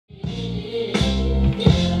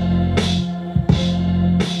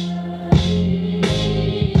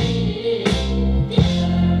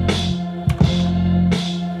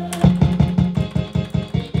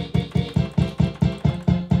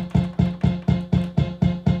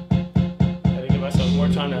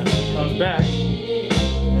Montana comes back,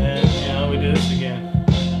 and you know, we do this again.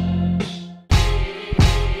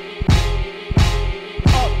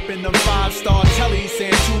 Up in them 5-star tellies,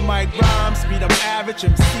 saying 2 mic rhymes, be them average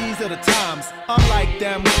MCs of the times. Unlike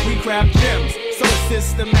them, we grab gems, so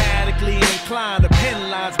systematically inclined to pen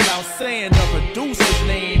lines without saying the producer's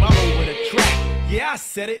name. I'm over the track. Yeah, I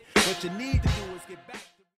said it. What you need to do is get back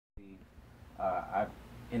to I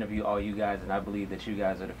interview all you guys, and I believe that you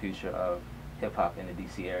guys are the future of hip-hop in the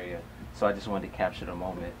DC area. So I just wanted to capture the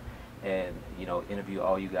moment and, you know, interview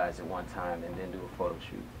all you guys at one time and then do a photo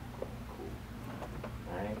shoot.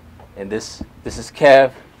 All right? And this is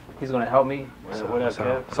Kev. He's going to help me. What up,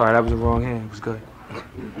 Kev? Sorry, that was the wrong hand. It was good.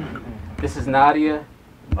 This is Nadia.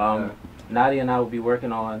 Nadia and I will be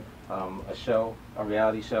working on a show, a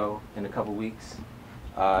reality show, in a couple weeks.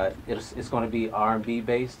 It's going to be R&B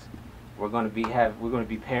based. We're going to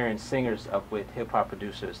be pairing singers up with hip hop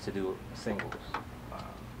producers to do singles.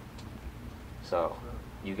 So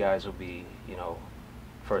you guys will be, you know,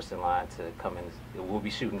 first in line to come in. We'll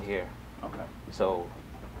be shooting here. Okay. So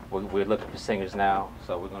we're looking for singers now.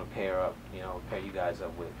 So we're going to pair you guys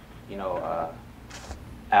up with, you know,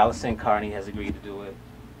 Allison Carney has agreed to do it.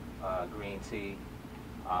 Green Tea.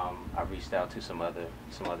 I've reached out to some other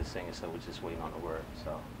singers, so we're just waiting on the word.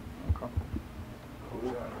 So. Okay.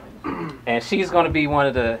 And she's going to be one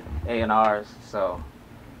of the A&Rs, so,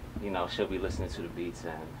 you know, she'll be listening to the beats,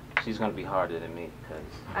 and she's going to be harder than me.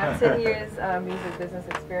 I have 10 years music business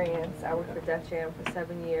experience. I worked for Def Jam for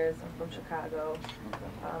 7 years. I'm from Chicago.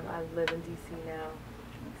 I live in D.C. now.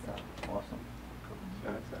 So. Awesome.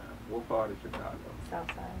 What part of Chicago? South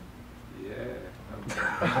Side. Yeah.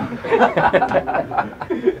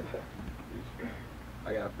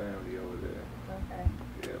 I got family over there. Okay.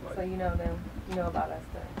 Yeah, like, so you know them. You know about us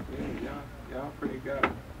then. Yeah, y'all pretty good.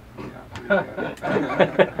 Y'all pretty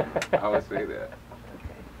good. I would say that.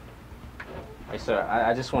 Okay. Hey, sir,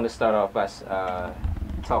 I just want to start off by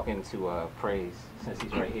talking to Praise, since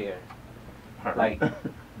he's right here. Like,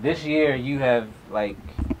 this year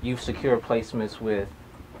you've secured placements with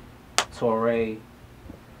Torre.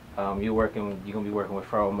 You're gonna be working with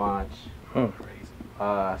Pharoah Monch,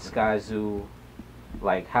 Sky Zoo.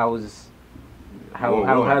 Like, how does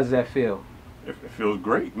that feel? It feels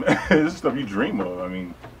great, man. This is stuff you dream of. I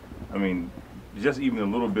mean, just even a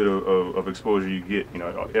little bit of exposure you get, you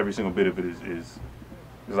know, every single bit of it is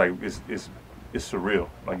like it's surreal.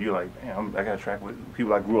 Like, you're like, damn, I got to track with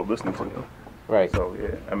people I grew up listening to. Right. So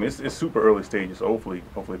yeah, I mean, it's super early stages. So hopefully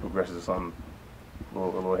it progresses to something a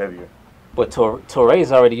little heavier. But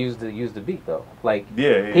Torre's already used the beat though. Like,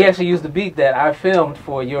 yeah. He actually used the beat that I filmed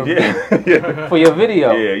for your yeah. for your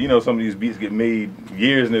video. Yeah, you know, some of these beats get made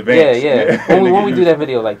years in advance. Yeah. when we do that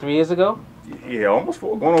video, like 3 years ago. Yeah, almost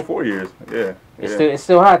going on 4 years. Yeah. It's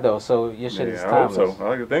still hot though, so your shit is timeless. I hope so. I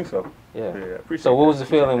like to think so. Yeah. I appreciate so what was the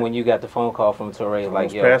feeling when you got the phone call from Torre?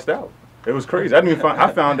 Like, I was passed out. It was crazy.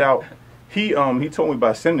 I found out he told me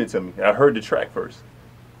by sending it to me. I heard the track first.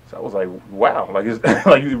 So I was like, wow, like it's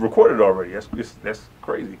like you recorded it already. That's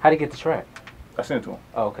crazy. How'd he get the track? I sent it to him.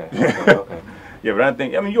 Oh, okay. Okay. Yeah, but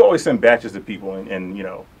I mean, you always send batches to people, and you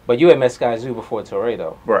know. But you had met Sky Zoo before Torre,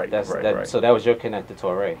 though. Right. Right. So that was your connect to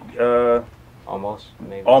Torre. Almost,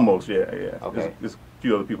 maybe. Almost, yeah. Okay. There's a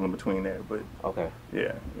few other people in between there, but. Okay.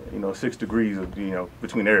 Yeah, you know, 6 degrees of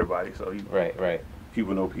between everybody, so. Right.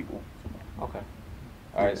 People know people. Okay.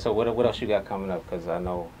 All right. So what else you got coming up? Because I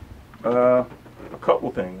know. A couple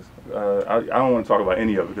things. I don't want to talk about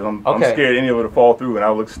any of it because I'm scared any of it to fall through and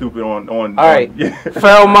I'll look stupid on. All right.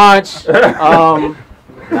 Pharoah Monch. I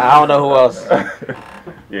don't know who else.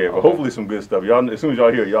 Yeah, but hopefully some good stuff. Y'all, as soon as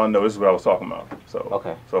y'all hear it, y'all know this is what I was talking about. So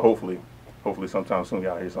okay. So hopefully sometime soon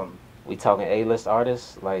y'all hear something. We talking A-list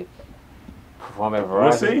artists like perform at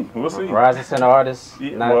Verizon. We'll see. Verizon Center artists,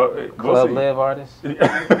 not Club Live artists.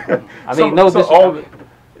 I mean,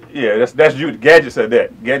 yeah, that's you. Gadget said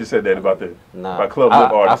that. Gadget said that about Club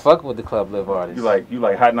Live artists. I fuck with the Club Live artists. You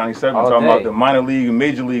like Hot 97 all talking day. About the minor league and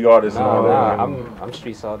major league artists and all that. I'm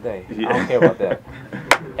streets all day. Yeah. I don't care about that.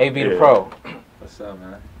 AB the Pro. What's up,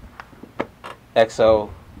 man? EXO,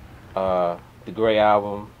 the Gray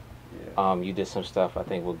album. Yeah. You did some stuff I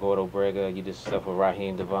think with Gordo Brega. You did some stuff with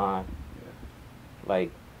Raheem Devon. Yeah.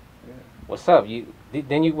 Like, what's up?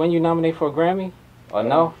 When you nominate for a Grammy? Or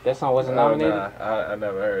no? That song wasn't nominated? Nah, I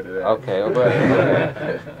never heard of that. Okay.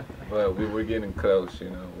 But we're getting close, you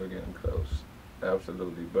know. We're getting close.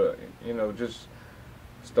 Absolutely. But, you know, just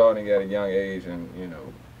starting at a young age and, you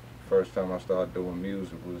know, first time I started doing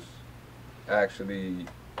music was actually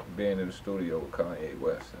being in the studio with Kanye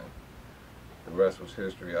West. And the rest was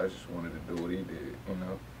history. I just wanted to do what he did, you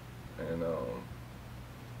know. And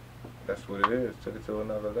that's what it is. Took it to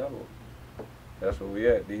another level. That's where we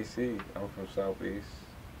at, DC. I'm from Southeast.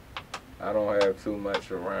 I don't have too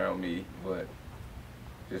much around me, but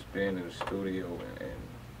just being in the studio and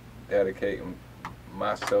dedicating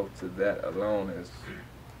myself to that alone has,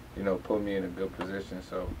 you know, put me in a good position.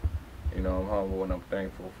 So, you know, I'm humble and I'm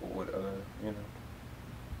thankful for what, you know,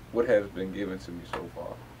 what has been given to me so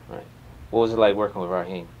far. Right. What was it like working with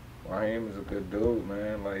Raheem? Raheem is a good dude,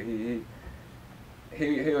 man. Like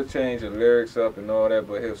he'll change the lyrics up and all that,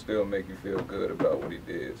 but he'll still make you feel good about what he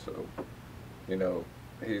did. So, you know,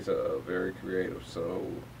 he's a very creative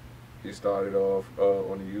soul. He started off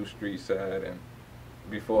on the U Street side, and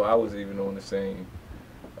before I was even on the scene,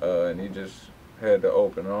 and he just had the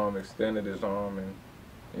open arm, extended his arm, and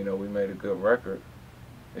you know, we made a good record.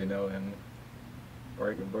 You know, and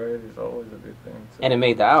breaking bread is always a good thing. Too. And it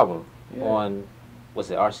made the album Yeah. on, was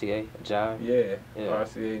it RCA, Jive? Yeah, Yeah.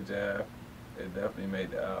 RCA Jive. It definitely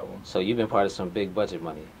made the album. So you've been part of some big budget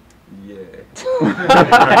money. Yeah.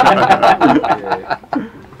 Yeah.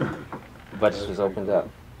 Budgets was opened up.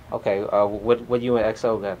 Okay, what you and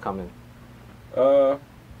XO got coming?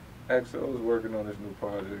 XO is working on this new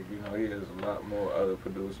project. You know, he has a lot more other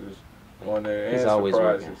producers on there and He's always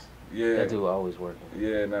surprises. working. Yeah. That dude always working.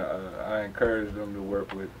 Yeah, and I encourage them to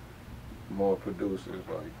work with more producers,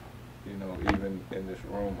 like, you know, even in this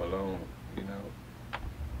room alone, you know.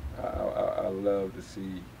 I love to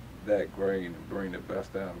see that grain and bring the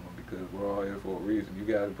best out of them, because we're all here for a reason. You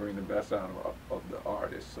guys bring the best out of the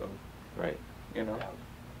artist, so, Right. you know,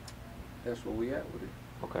 that's where we at with it.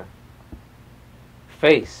 Okay.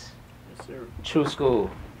 Face. Yes, sir. True School.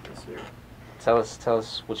 Yes, sir. Tell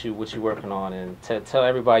us what you working on, and tell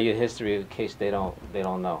everybody your history in case they don't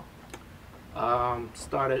know.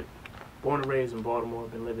 Started, born and raised in Baltimore.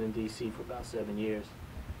 Been living in DC for about 7 years.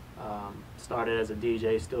 Started as a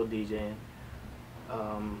DJ, still DJing.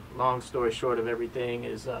 Long story short of everything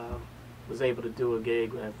is was able to do a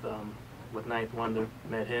gig with Ninth Wonder.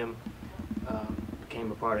 Met him,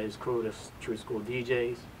 became a part of his crew, the True School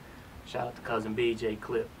DJs. Shout out to Cousin BJ,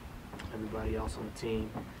 Clip, everybody else on the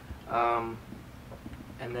team.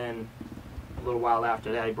 And then a little while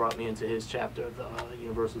after that, he brought me into his chapter of the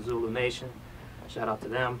Universal Zulu Nation. Shout out to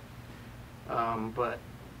them. But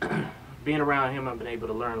being around him, I've been able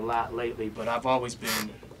to learn a lot lately, but I've always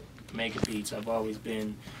been making beats. I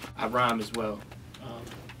rhyme as well.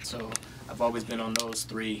 So I've always been on those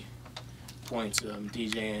 3 points,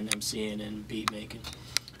 DJing, MCing, and beat making.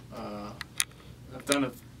 I've done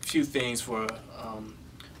a few things for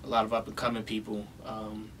a lot of up-and-coming people.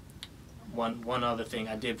 One other thing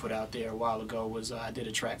I did put out there a while ago was I did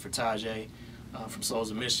a track for Tajay from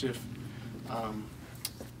Souls of Mischief.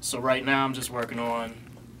 So right now I'm just working on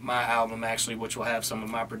my album, actually, which will have some of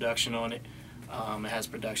my production on it. It has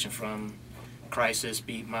production from Crisis,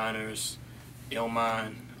 Beat Miners,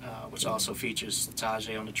 Illmind, which also features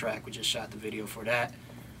Tajay on the track. We just shot the video for that,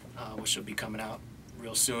 which will be coming out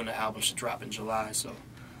real soon. The album should drop in July. So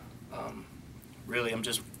really, I'm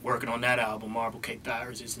just working on that album. Marble Cake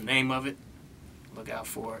Diaries is the name of it. Look out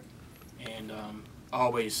for it. And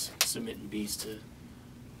always submitting beats to,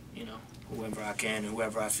 you know, whoever I can and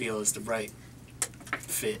whoever I feel is the right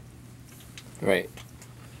fit. Right.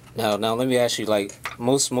 Now let me ask you, like,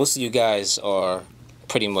 most of you guys are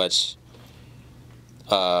pretty much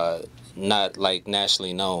not like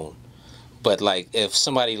nationally known, but like if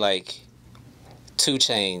somebody like 2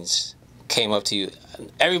 Chainz came up to you,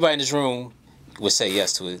 everybody in this room would say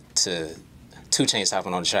yes to 2 Chainz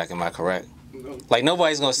hopping on the track. Am I correct? No. Like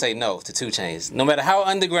nobody's gonna say no to 2 Chainz, no matter how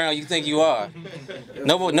underground you think you are.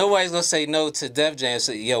 Nobody's gonna say no to Def Jam.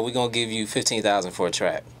 Say, yo, we're gonna give you 15,000 for a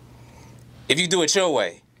track. If you do it your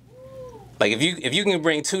way, like if you can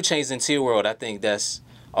bring 2 Chainz into your world, I think that's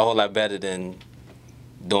a whole lot better than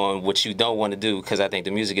doing what you don't want to do. Because I think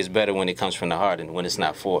the music is better when it comes from the heart and when it's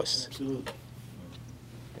not forced. Absolutely.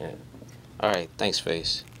 Yeah. All right. Thanks,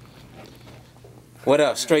 Face. What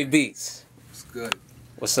up? Straight Beats. It's good.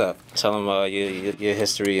 What's up? Tell them your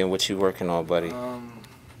history and what you working on, buddy. I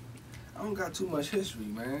don't got too much history,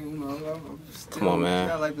 man. You know, I'm still, Come on, man.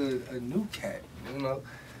 Got like a new cat. You know,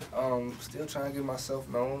 still trying to get myself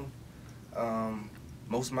known.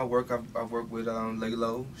 Most of my work I've worked with Lay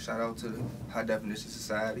Low. Shout out to High Definition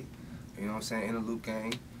Society. You know what I'm saying? Interloop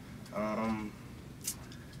Gang.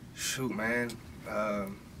 Shoot, man.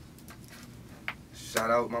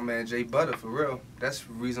 Shout out my man Jay Butter, for real. That's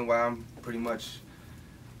the reason why I'm pretty much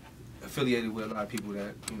affiliated with a lot of people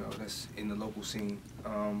that, you know, that's in the local scene.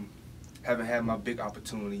 Haven't had my big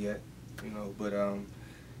opportunity yet, you know, but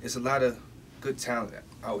it's a lot of good talent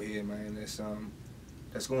out here, man.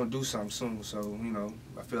 That's going to do something soon. So, you know,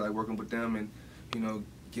 I feel like working with them and, you know,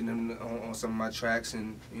 getting them on some of my tracks,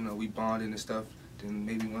 and you know, we bonding and stuff. Then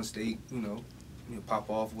maybe once they, you know, pop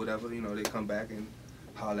off, whatever, you know, they come back and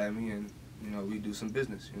holler at me, and you know, we do some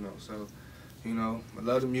business, you know. So, you know, I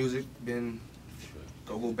love the music. Been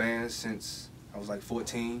go-go bands since I was like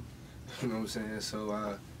 14. You know what I'm saying?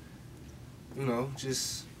 So, you know,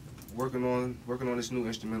 just working on this new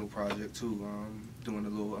instrumental project too. Doing a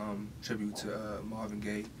little tribute to Marvin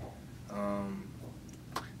Gaye.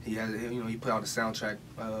 He had, you know, he put out a soundtrack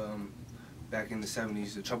back in the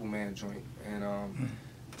 '70s, the Trouble Man joint, and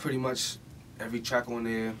pretty much every track on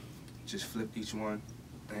there, just flipped each one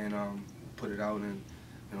and put it out, and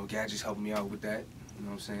you know, Gadget's helping me out with that. You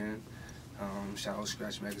know what I'm saying? Shout out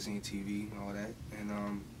Scratch Magazine TV and all that,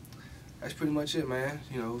 and that's pretty much it, man.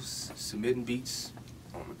 You know, submitting beats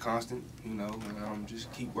on the constant. You know, and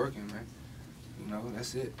just keep working, man. You know,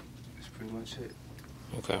 that's it. That's pretty much it.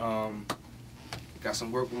 Okay. Got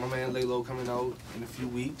some work with my man Laylo coming out in a few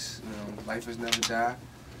weeks. Life Has Never Died,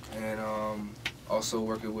 and also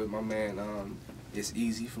working with my man It's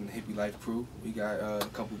Easy from the Hippie Life crew. We got a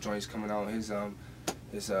couple joints coming out. His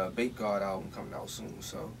Bait Guard album coming out soon.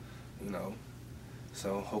 So, you know,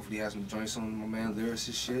 so hopefully have some joints on my man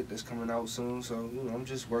Lyric's shit that's coming out soon. So, you know, I'm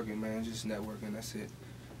just working, man, just networking. That's it.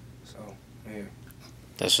 So, yeah.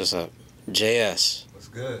 That's what's up. JS. What's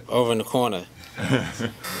good? Over in the corner.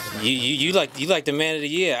 you like the man of the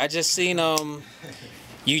year. I just seen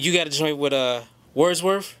you got a joint with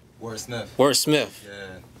Wordsworth? Wordsmith.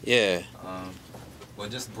 Yeah. Well,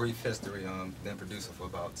 just brief history. Been producer for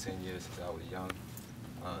about 10 years since I was young.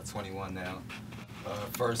 21 now.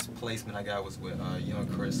 First placement I got was with Young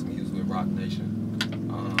Chris when he was with Rock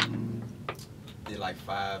Nation. Did like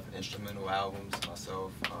 5 instrumental albums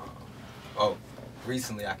myself.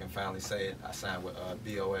 Recently I can finally say it. I signed with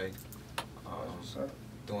BOA.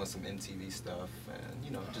 Doing some MTV stuff and,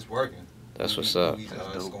 you know, just working. That's what's up.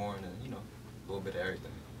 Scoring and, you know, a little bit of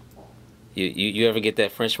everything. You ever get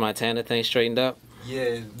that French Montana thing straightened up?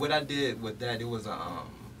 Yeah, what I did with that, it was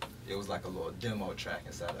like a little demo track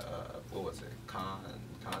inside of what was it,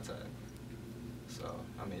 Contact. So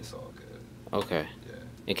I mean, it's all good. Okay. Yeah.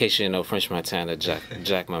 In case you didn't know, French Montana,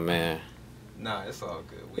 Jack, my man. Nah, it's all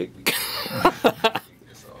good.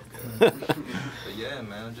 It's all good. But yeah,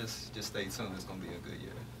 man, just stay tuned. It's gonna be a good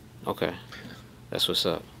year. Okay, that's what's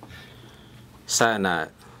up. Side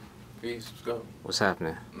knot. Peace, let's go. What's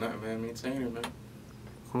happening? Nah, man, maintain it, man.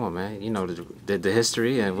 Come on, man. You know the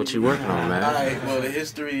history and what you working on, man. All right. Well, the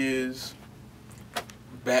history is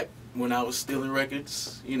back when I was stealing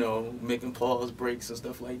records. You know, making pause breaks and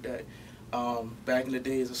stuff like that. Back in the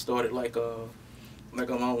days, I started like on my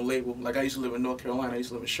own label. Like I used to live in North Carolina. I used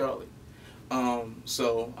to live in Charlotte.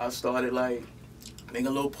 So I started like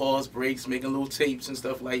making little pause breaks, making little tapes and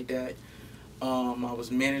stuff like that. I was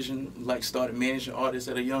started managing artists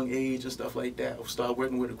at a young age and stuff like that. I started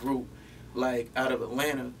working with a group like out of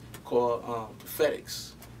Atlanta called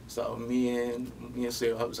Prophetics. So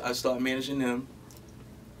I started managing them.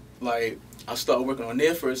 Like I started working on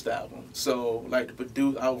their first album. So like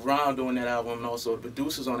I was around doing that album, and also the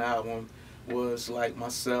producers on the album was like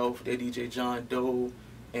myself, their DJ John Doe,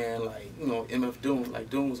 and like, you know, MF Doom. Like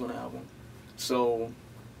Doom was on the album. So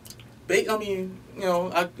I mean, you know,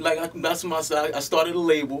 that's my side. I started a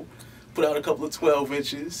label, put out a couple of 12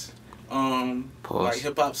 inches. Like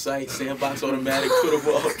Hip Hop Site, Sandbox Automatic, Twitter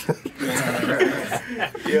Walk.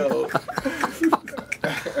 Yo.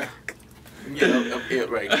 Yeah, I'm here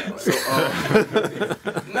right now. So,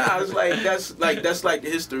 it's like that's like the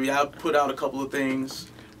history. I put out a couple of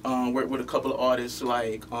things, worked with a couple of artists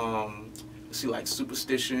like like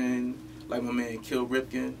Superstition, like my man Kill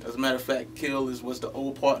Ripken. As a matter of fact, Kill was the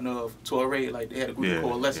old partner of Torre. Like they had a group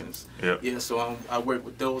called Lessons. Yeah. So I worked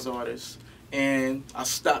with those artists, and I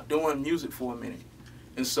stopped doing music for a minute,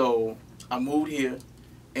 and so I moved here,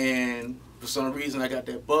 and for some reason I got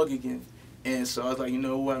that bug again. And so I was like, you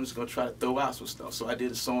know what, I'm just going to try to throw out some stuff. So I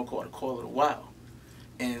did a song called A Call of the Wild.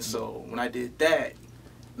 And so when I did that,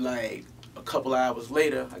 like a couple of hours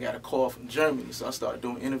later, I got a call from Germany. So I started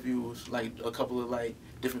doing interviews, like a couple of like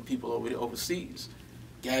different people overseas.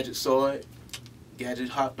 Gadget saw it. Gadget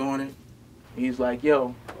hopped on it. He's like, yo, you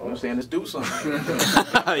know what I'm saying, let's do something.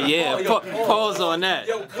 Yeah, pause on that.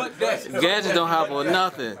 Yo, cut that. Gadget don't hop on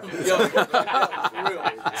nothing. Yo, for real.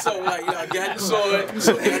 So like, Gadget saw it,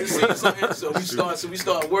 so Gadget seen something, so we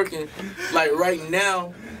start working. Like right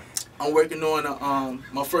now, I'm working on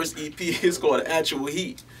my first EP. It's called Actual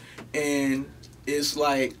Heat, and it's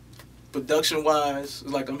like production-wise,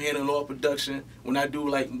 like I'm handling all production. When I do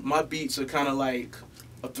like my beats are kind of like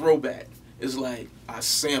a throwback. It's like I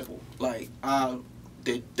sample, like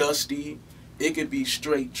they're dusty. It could be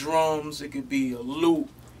straight drums. It could be a loop.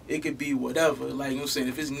 It could be whatever. Like, you know what I'm saying?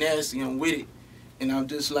 If it's nasty, I'm with it. And I'm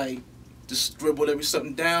just like, just scribble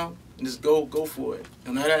something down and just go for it.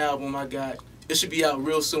 And that album I got, it should be out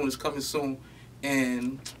real soon. It's coming soon.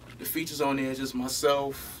 And the features on there is just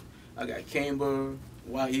myself. I got Camber,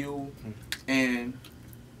 YU, and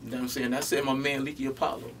you know what I'm saying? That's it. My man Leaky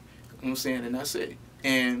Apollo. You know what I'm saying? And that's it.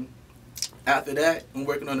 And after that, I'm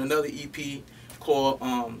working on another EP called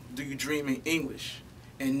Do You Dream in English?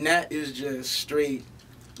 And that is just straight,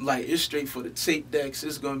 like, it's straight for the tape decks.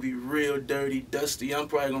 It's gonna be real dirty, dusty. I'm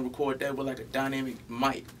probably gonna record that with like a dynamic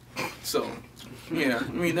mic. So, yeah,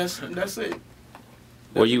 I mean that's it.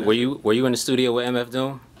 Were you in the studio with MF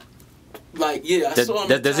Doom? Like, yeah, I saw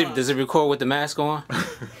him. Does it record with the mask on?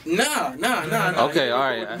 Nah. Okay, all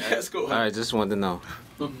right. Mask on. All right, just wanted to know.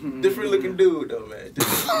 Different looking dude though, man.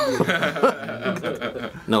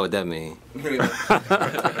 Know what that mean?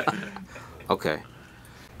 Okay.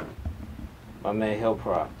 My man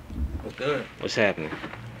Hillprop. What's good? What's happening?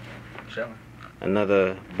 Chilling.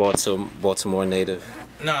 Another Baltimore native.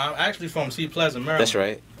 No, I'm actually from Sea Pleasant, Maryland. That's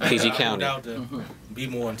right. PG County. I moved out to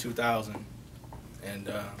Bmore in 2000, and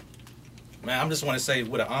man, I just want to say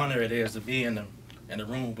what an honor it is to be in the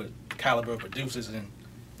room with caliber producers, and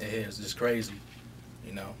it is just crazy.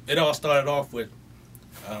 You know, it all started off with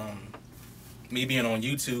me being on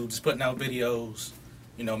YouTube, just putting out videos,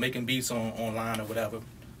 you know, making beats online or whatever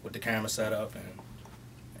with the camera set up,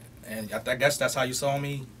 and I guess that's how you saw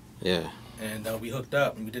me. Yeah. And we hooked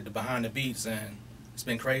up and we did the behind the beats, and it's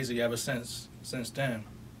been crazy ever since then.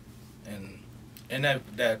 And in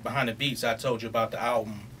that behind the beats, I told you about the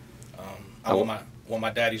album. I want my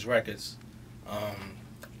daddy's records,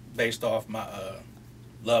 based off my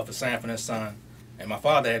love for Sanford and Son. And my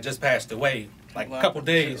father had just passed away, like a couple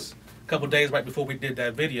days right before we did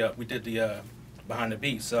that video. We did the behind the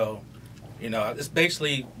beats. So, you know, it's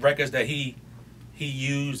basically records that he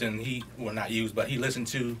used and he listened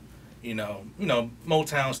to. You know,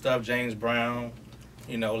 Motown stuff, James Brown,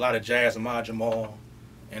 you know, a lot of jazz, Ahmad Jamal,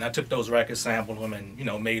 and I took those records, sampled them, and you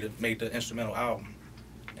know, made the instrumental album,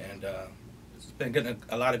 and it's been getting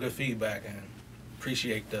a lot of good feedback, and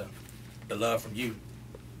appreciate the love from you.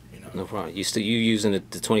 You know. No problem. You using the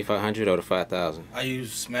 2500 or the 5000? I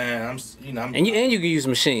use, man, and you can use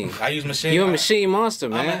machine. I use machine. You're a machine monster,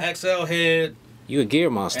 man. I'm an XL head. You a gear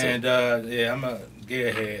monster. And yeah, I'm a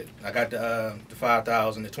gearhead. I got the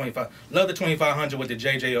 5000, the 25. Love the 2500 with the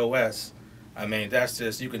JJOS. I mean, that's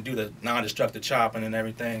just, you can do the non-destructive chopping and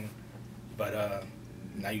everything. But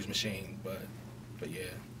I use machine. But yeah.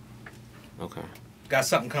 Okay. Got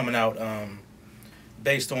something coming out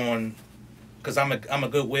based on, cause I'm a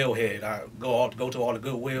Goodwill head. I go to all the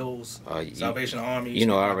Goodwills, Salvation Army. You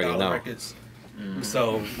know, I already know. Records.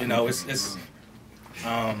 So you know, it's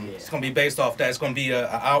gonna be based off that. It's gonna be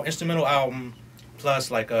a instrumental album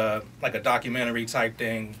plus like a documentary type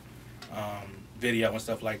thing, video and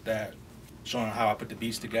stuff like that, showing how I put the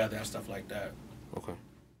beats together and stuff like that. Okay.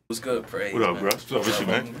 What's good, Praise? What up, man? bro? What's up with you,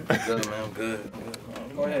 man? Good, man. I'm good.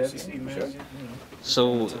 Go ahead, man.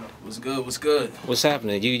 So What's good? What's good? what's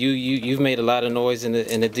happening? You've made a lot of noise in the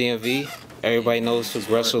DMV. Everybody knows who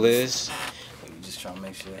Russell is. We just trying to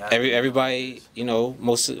make sure. It happens. Everybody, you know,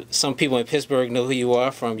 some people in Pittsburgh know who you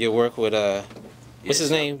are from your work with what's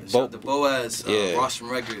his name? Shout out to Boaz, Yeah.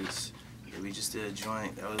 Rostrum Records. Yeah, we just did a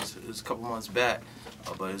joint. It was a couple months back,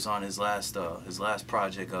 but it was on his last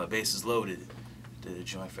project, Bases Loaded. Did a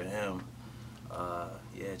joint for him.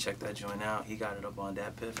 Yeah, check that joint out. He got it up on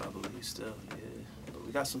that Piff, I believe, still. Yeah, but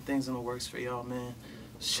we got some things in the works for y'all, man.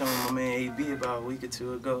 Showing my man AB about a week or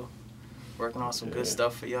two ago. Working on some good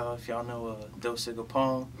stuff for y'all. If y'all know Dosig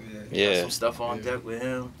Capone, Yeah. got some stuff on deck with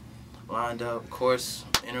him. Lined up, of course,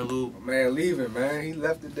 interlude. Man, leaving, man. He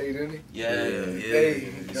left today, didn't he? Yeah.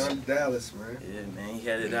 Hey, gone to Dallas, man. Yeah, man, he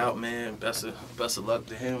headed out, man. Best of luck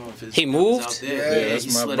to him. If his He moved? Out there. Yeah, that's he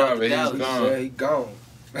my slid out brother. to He's Dallas. gone. Yeah, he gone.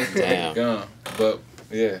 Damn. Gone. But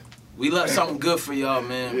yeah. We left something good for y'all,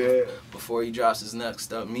 man. Yeah. Before he drops his next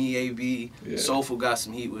stuff, me, AB, Yeah. Soulful got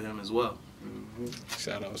some heat with him as well.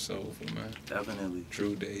 Shout out Soulful, man. Definitely.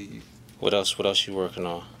 True Dave. What else you working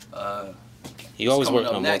on? You What's always coming working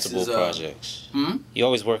up on next multiple is, projects. Hmm? You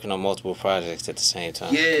always working on multiple projects at the same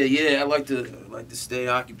time. Yeah. I like to stay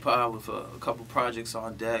occupied with a couple projects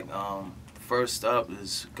on deck. First up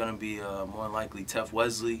is gonna be more than likely Tef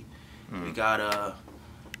Wesley. We got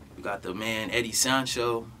the man Eddie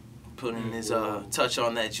Sancho putting his touch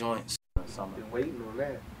on that joint. Been waiting on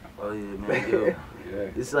that. Oh yeah, man. Yo,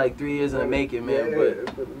 it's like 3 years in the making, man.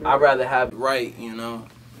 But I'd rather have it right, you know,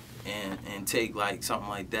 and take like something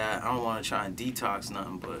like that. I don't want to try and detox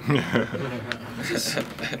nothing, but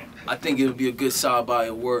I think it would be a good solid body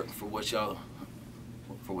of work for what y'all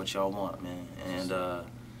for what y'all want, man. And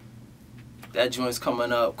that joint's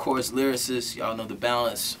coming up. Of course, Lyricist, y'all know the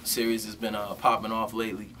Balance series has been popping off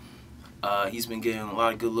lately. He's been getting a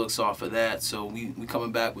lot of good looks off of that. So we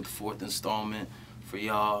coming back with the 4th installment for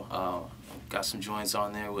y'all. Got some joints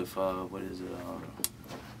on there with, what is it?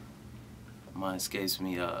 Mine escapes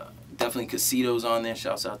me. Definitely Casito's on there.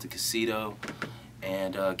 Shouts out to Casito.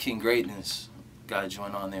 And King Greatness. Got a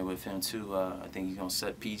joint on there with him too. I think he's gonna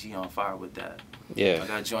set PG on fire with that. Yeah. I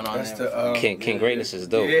got a joint on That's there. King Greatness is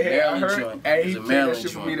dope. Yeah, I Maryland heard. joint. Hey, It's he a played Maryland that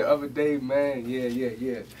shit for joint. me the other day, man.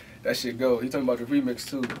 Yeah. That shit go. He talking about the remix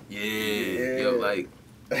too. Yeah. Yo, like,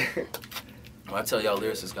 when I tell y'all,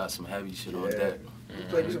 Lyricist got some heavy shit on deck. He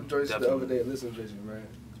played me some joints the Definitely. other day. Listen to it, man.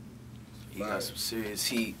 He got some serious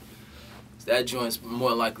heat. That joint's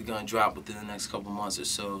more likely gonna drop within the next couple months or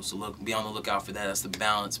so. So look, be on the lookout for that. That's the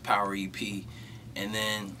Balance Power EP. And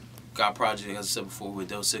then got a project, as I said before, with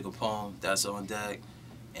Dos Poem. That's on deck.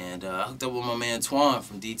 And I hooked up with my man Twan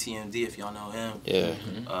from DTMD, if y'all know him. Yeah.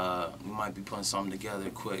 We might be putting something together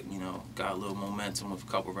quick, you know. Got a little momentum with a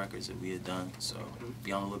couple records that we had done. So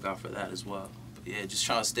be on the lookout for that as well. But yeah, just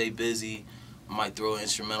trying to stay busy. I might throw an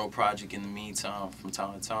instrumental project in the meantime from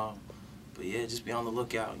time to time. But yeah, just be on the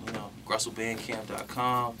lookout, you know.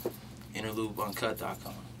 GrusselBandcamp.com,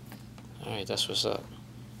 InterludeUncut.com. All right, that's what's up.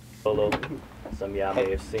 Solo. Some of y'all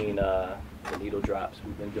may have seen the needle drops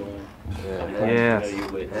we've been doing. Yeah. Familiar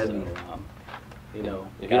with, so, you know.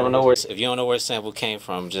 If you don't know where sample came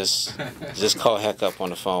from, just call Heck up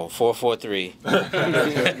on the phone. 443.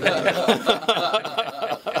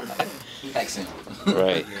 Excellent.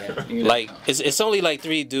 Right. Like it's only like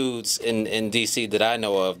 3 dudes in DC that I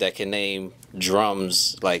know of that can name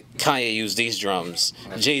drums. Like Kanye used these drums,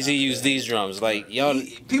 Jay-Z used these drums. Like y'all,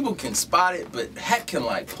 people can spot it, but Heck can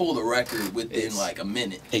like pull the record within like a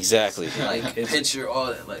minute. Exactly. Like picture all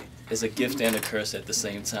that. Like it's a gift and a curse at the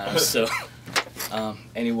same time. So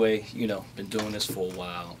anyway, you know, been doing this for a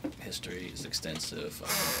while. History is extensive.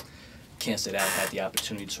 Can't say that I've had the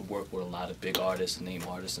opportunity to work with a lot of big artists, name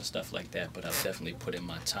artists and stuff like that, but I've definitely put in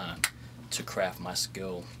my time to craft my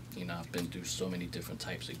skill. You know, I've been through so many different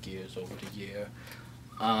types of gears over the year.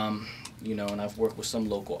 You know, and I've worked with some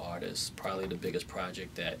local artists. Probably the biggest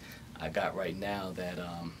project that I got right now that,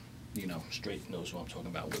 you know, Straight knows what I'm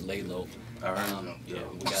talking about with Laylo. Yeah,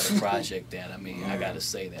 we got a project that, I mean, I gotta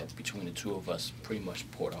say that between the two of us pretty much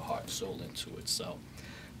poured our heart and soul into it. So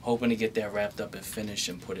hoping to get that wrapped up and finished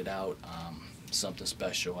and put it out. Something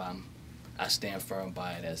special. I stand firm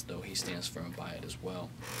by it as though he stands firm by it as well.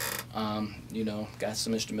 You know, got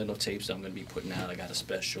some instrumental tapes I'm going to be putting out. I got a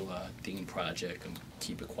special theme project. I'm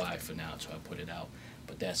keep it quiet for now until I put it out,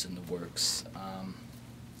 but that's in the works.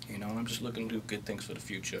 You know, I'm just looking to do good things for the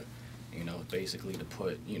future. You know, basically to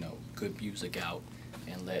put, you know, good music out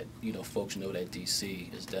and let, you know, folks know that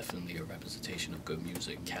DC is definitely a representation of good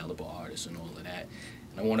music, caliber artists and all of that.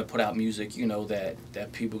 And I want to put out music, you know, that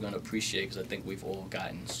people are going to appreciate, because I think we've all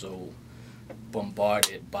gotten so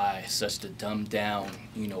bombarded by such the dumbed down,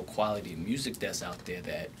 you know, quality music that's out there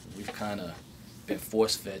that we've kind of been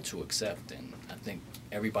force-fed to accept. And I think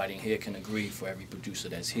everybody in here can agree, for every producer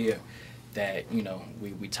that's here, that, you know,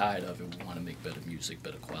 we tired of it. We want to make better music,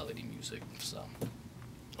 better quality music. So.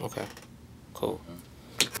 Okay. Cool.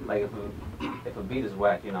 Like if a beat is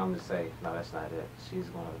whack, you know, I'm gonna say no, that's not it. She's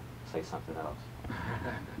gonna say something else.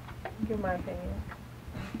 Give my opinion.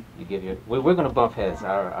 You give your. We're gonna bump heads.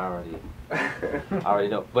 I already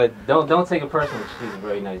know. But don't take it personally. She's a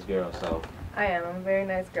very nice girl. So. I am. I'm a very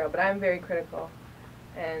nice girl, but I'm very critical.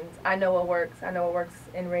 And I know what works. I know what works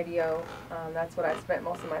in radio. That's what I spent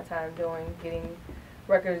most of my time doing, getting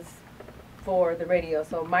records for the radio.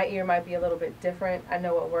 So my ear might be a little bit different. I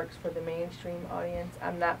know what works for the mainstream audience.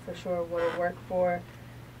 I'm not for sure what will work for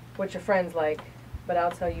what your friends like, but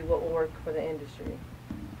I'll tell you what will work for the industry.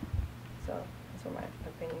 So that's where my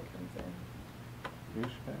opinion comes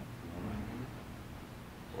in.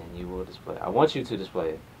 And you will display. I want you to display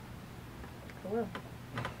it. I will.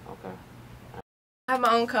 Okay. I have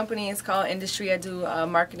my own company. It's called Industry. I do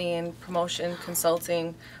marketing and promotion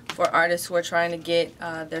consulting for artists who are trying to get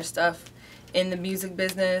their stuff in the music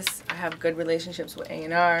business. I have good relationships with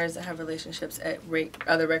A&Rs. I have relationships at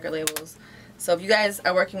other record labels. So if you guys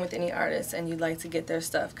are working with any artists and you'd like to get their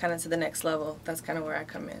stuff kind of to the next level, that's kind of where I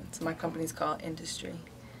come in. So my company's called Industry.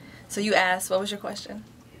 So you asked, what was your question?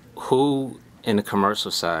 Who in the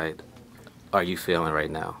commercial side are you feeling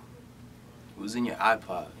right now? Who's in your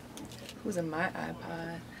iPod? Who's in my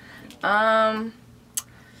iPod?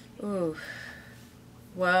 Ooh.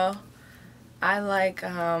 Well, I like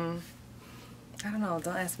I don't know.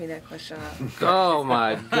 Don't ask me that question. Oh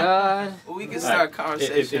my God. Well, we can start a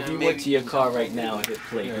conversation. If you went to your car right now and hit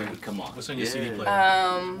play, who would come on? What's on your CD player?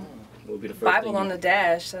 What would be the first Bible thing on the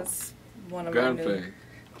Dash. That's one of my Gunplay.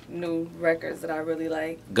 new records that I really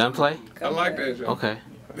like. Gunplay? I like that joint. Okay.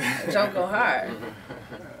 Don't go hard.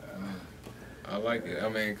 I like it. I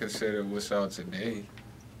mean, consider what's out today.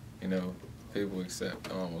 You know, people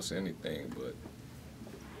accept almost anything,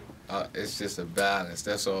 but it's just a balance.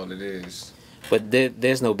 That's all it is. But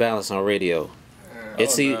there's no balance on radio.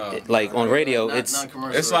 It's like on radio,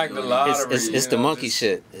 it's like the lottery. It's the monkey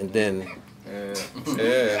shit, and then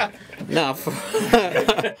yeah. nah.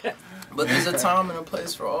 But there's a time and a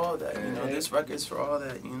place for all that, you know. There's records for all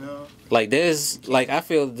that, you know. Like I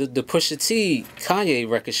feel the Pusha T Kanye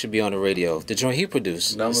record should be on the radio. The joint he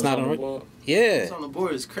produced. Numbers it's not on the on. board? Yeah. It's on the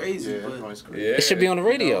board. It's crazy, but It should be on the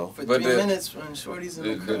radio. for But 3 minutes when Shorty's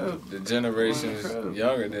in the crib. The generations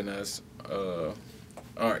younger than us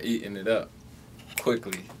aren't eating it up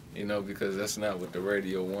quickly, you know, because that's not what the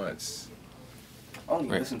radio wants. I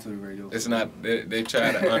only listen to the radio. It's not. They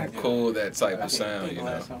try to uncool that type of sound, you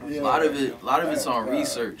know. A lot of it's on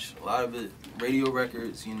research. A lot of it, radio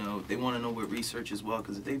records, you know, they want to know what research as well,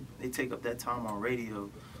 because if they take up that time on radio,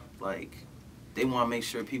 like, they want to make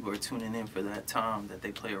sure people are tuning in for that time that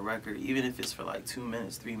they play a record, even if it's for like 2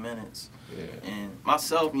 minutes, 3 minutes. Yeah. And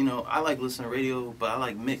myself, you know, I like listening to radio, but I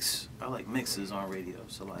like mixes on radio.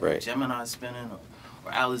 So like Gemini spinning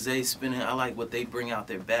or Alizé spinning, I like what they bring out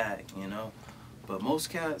their bag, you know. But most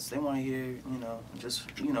cats, they want to hear, you know, just,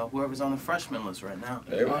 you know, whoever's on the freshman list right now.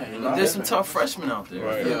 There's some tough freshmen out there.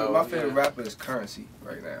 Right. Yeah, my favorite rapper is Currency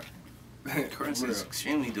right now. Currency is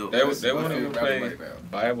extremely dope. They won't even play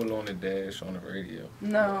Bible on the Dash on the radio.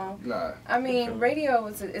 No. Nah. I mean, radio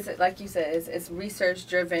is like you said, it's research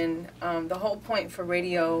driven. The whole point for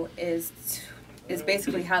radio is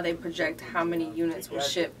basically how they project how many units will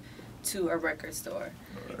ship to a record store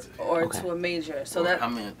or to a major. So that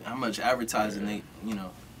how much advertising they, you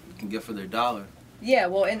know, can get for their dollar. Yeah,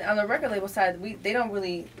 well, and on the record label side, they don't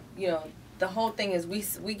really, you know, the whole thing is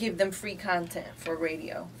we give them free content for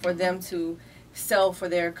radio for them to sell for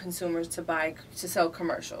their consumers to sell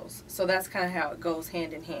commercials. So that's kind of how it goes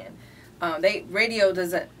hand in hand.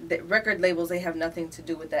 Record labels, they have nothing to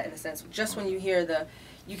do with that in a sense. Just when you hear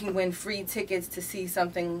you can win free tickets to see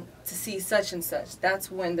something, to see such and such,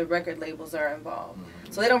 that's when the record labels are involved.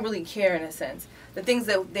 So they don't really care in a sense. The things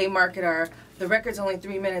that they market are, the record's only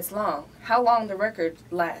 3 minutes long. How long the record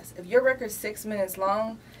lasts? If your record's 6 minutes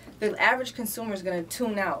long, the average consumer is going to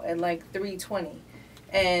tune out at like 3:20.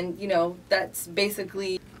 And, you know, that's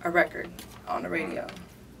basically a record on the radio.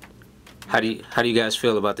 How do you guys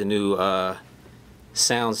feel about the new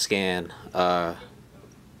sound scan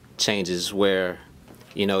changes where,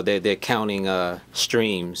 you know, they're counting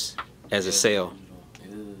streams as a sale?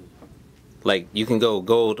 Like, you can go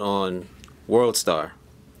gold on World Star.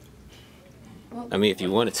 Well, I mean, if you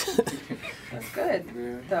wanted to. That's good,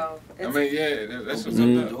 though. I mean, yeah, that's what's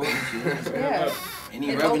up. Yeah.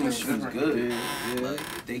 Any revenue stream's good. Like,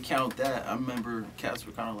 if they count that, I remember cats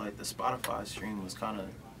were kind of like the Spotify stream was kind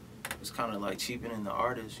of like cheapening the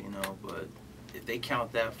artist, you know. But if they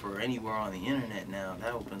count that for anywhere on the internet now,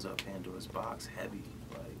 that opens up Pandora's box heavy.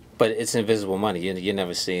 Like, But it's invisible money. You're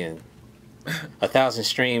never seeing 1,000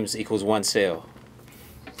 streams equals 1 sale.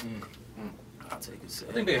 I'll take a sale.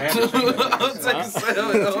 I think they have to show that. I'll take a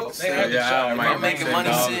sale, yo. They have to show If I'm making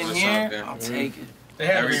money sitting here, I'll take it. They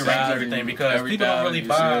have to rearrange everything because people don't really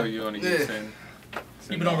buy.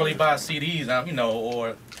 People don't really buy CDs, you know,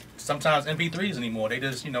 or sometimes MP3s anymore. They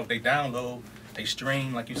just, you know, they download, they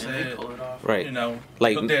stream, like you said. Pull it off. Right. You know,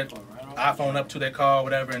 Like, hook their iPhone up to their car or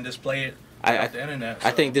whatever and just play it off the internet. So.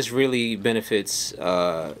 I think this really benefits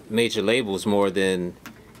major labels more than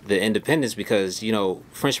the independents because, you know,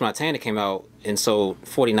 French Montana came out and sold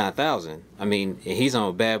 49,000. I mean, he's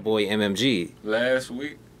on Bad Boy MMG. Last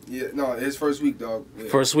week? Yeah, no, his first week, dog. Yeah.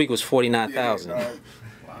 First week was 49,000.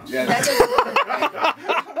 Yeah,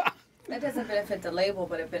 That doesn't benefit the label,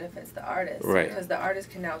 but it benefits the artist. Right. Because the artist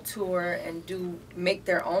can now tour and make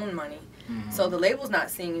their own money. So the label's not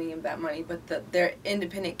seeing any of that money, but their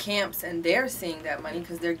independent camps, and they're seeing that money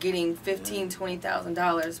because they're getting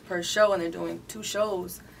 $15,000-$20,000 per show, and they're doing 2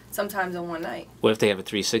 shows sometimes in one night. What if they have a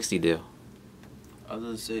 360 deal? I was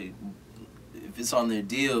gonna say, if it's on their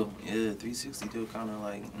deal, yeah, 360 deal kind of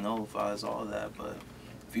like nullifies all that. But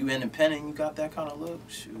if you independent, you got that kind of look.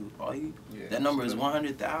 Shoot, that number is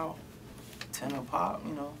 100,000, 10 a pop.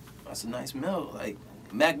 You know, that's a nice mill. Like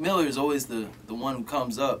Mac Miller is always the one who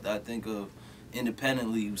comes up that I think of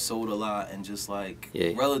independently, who sold a lot and just like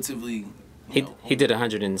relatively. He did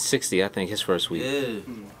 160, I think, his first week. Yeah.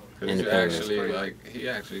 Cause he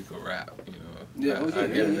actually could rap, you know. Yeah, I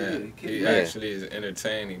get that. He Yeah. actually is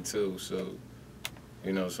entertaining too, so,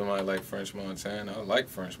 you know, somebody like French Montana, I like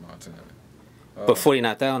French Montana. But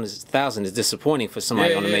 49,000 is disappointing for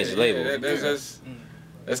somebody on a major label.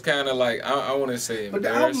 That's kind of like, I want to say But the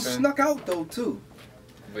album embarrassing. snuck out though too.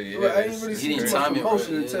 But yeah, I ain't really see too much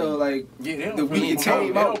promotion until like the week it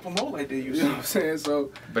came out. They don't promote like they used You know what I'm saying?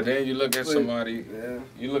 So, but then you look at But, somebody, yeah.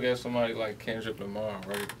 you look at somebody like Kendrick Lamar,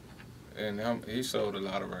 right? And he sold a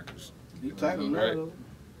lot of records. You platinum now, right? though.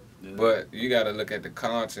 But you got to look at the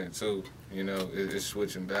content too. You know, it's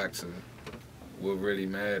switching back to what really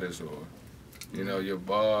matters, or you know, your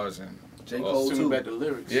bars and. J. Cole It's too. back to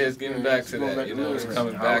lyrics. Yeah, it's getting back to that. You know, it's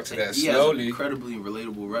coming back to that He has an slowly. incredibly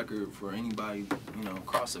relatable record for anybody, you know,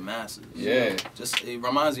 across the masses. Yeah. Just it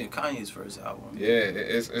reminds me of Kanye's first album. Yeah,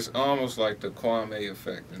 it's almost like the Kwame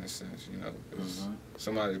effect in a sense. You know, 'cause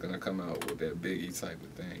somebody's gonna come out with that Biggie type of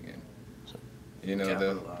thing, and you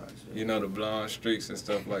know the blonde streaks and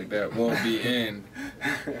stuff like that won't be in.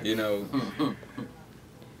 You know.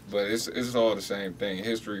 But it's all the same thing.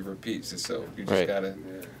 History repeats itself. You just gotta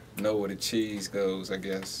know where the cheese goes, I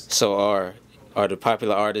guess. So are the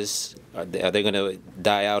popular artists, are they gonna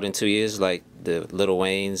die out in 2 years like the Lil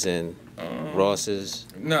Waynes and Rosses?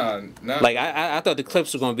 No, not like I thought the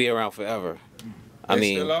Clips were gonna be around forever. I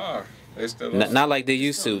mean, still are. They still are. Not like they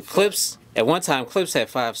used to. Clips at one time, Clips had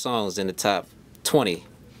 5 songs in the top 20.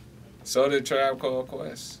 So did Tribe Called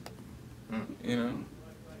Quest. You know.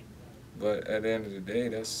 But at the end of the day,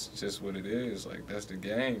 that's just what it is. Like, that's the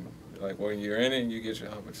game. Like, when you're in it, you get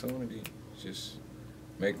your opportunity. Just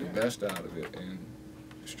make the best out of it and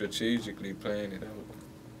strategically playing it out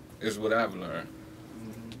is what I've learned.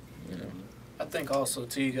 You know. I think also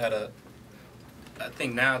too, I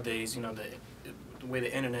think nowadays, you know, the way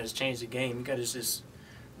the internet has changed the game, you gotta just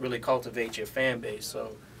really cultivate your fan base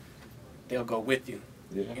so they'll go with you.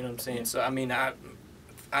 Yeah. You know what I'm saying? So I mean,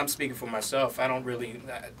 I'm speaking for myself. I don't really,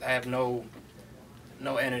 I have no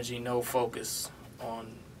energy, no focus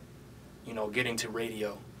on, you know, getting to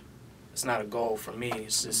radio. It's not a goal for me.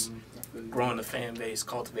 It's just growing the fan base,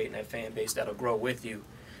 cultivating that fan base that'll grow with you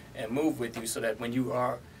and move with you so that when you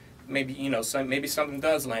are, maybe, you know, maybe something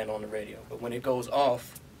does land on the radio, but when it goes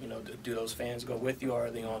off, you know, do those fans go with you or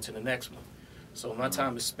are they on to the next one? So my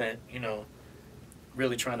time is spent, you know,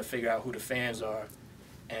 really trying to figure out who the fans are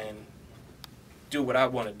and do what I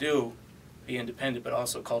want to do, be independent, but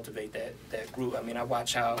also cultivate that group. I mean, I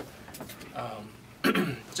watch how,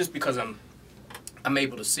 just because I'm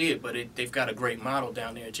able to see it, but they've got a great model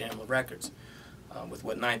down there at Jamla Records with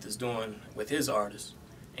what Ninth is doing with his artists.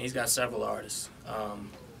 And he's got several artists,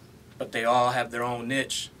 but they all have their own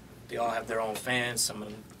niche. They all have their own fans. Some of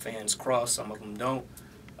them fans cross, some of them don't.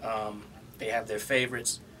 They have their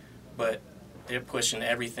favorites, but they're pushing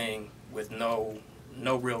everything with no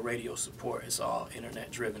real radio support. It's all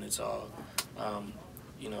internet driven. It's all,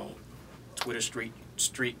 you know, Twitter street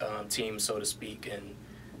team, so to speak, and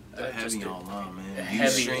heavy online, man.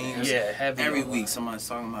 Heavy, Ustreams. yeah, heavy. Every online. week somebody's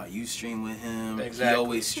talking about Ustream with him. Exactly. He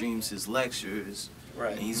always streams his lectures.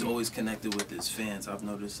 Right. And he's always connected with his fans. I've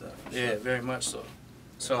noticed that. Yeah, very much so.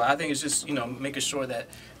 So I think it's just, you know, making sure that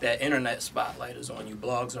internet spotlight is on you.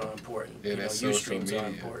 Blogs are important. Yeah, you know, that social Ustreams media. are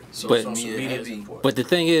important. Social media is important. But the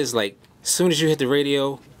thing is, like, as soon as you hit the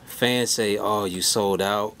radio, fans say, "Oh, you sold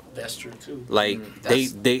out." That's true too. Like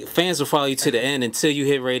they fans will follow you to the end until you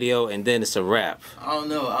hit radio, and then it's a wrap. I don't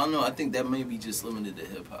know. I think that may be just limited to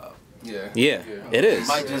hip hop. Yeah, it is. It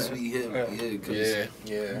might just be hip.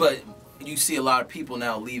 Yeah. But you see a lot of people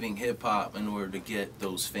now leaving hip hop in order to get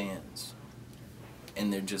those fans,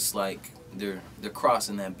 and they're just like they're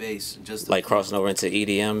crossing that base just like crossing over into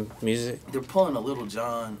EDM music. They're pulling a Little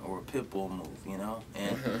John or a Pitbull move, you know,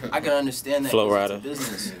 and I can understand that. Flow 'cause it's a Rider.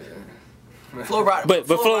 business. Flow Rider, but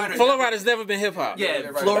Flow Rider's never been hip hop.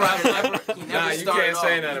 Yeah, Flow Rider never. Nah, you can't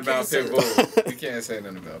say nothing about Pitbull. You can't say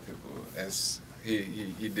nothing about Pitbull. That's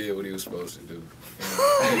he did what he was supposed to do.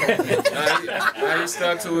 You know? He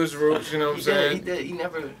stuck to his roots. You know what I'm saying? He did. He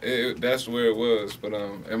never. That's where it was. But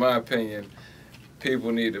in my opinion,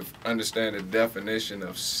 people need to understand the definition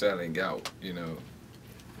of selling out. You know,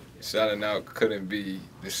 selling out couldn't be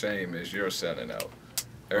the same as you're selling out.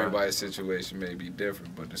 Everybody's situation may be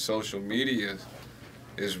different, but the social media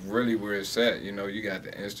is really where it's at. You know, you got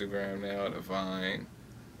the Instagram now, the Vine,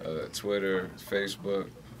 Twitter, Facebook,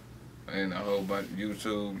 and a whole bunch of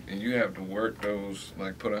YouTube, and you have to work those,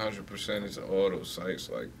 like put 100% into all those sites.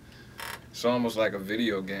 Like, it's almost like a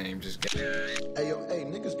video game. Just get. Hey, yo, hey,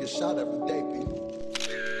 niggas get shot every day, people.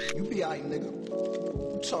 You be aight, nigga.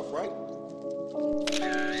 You tough, right?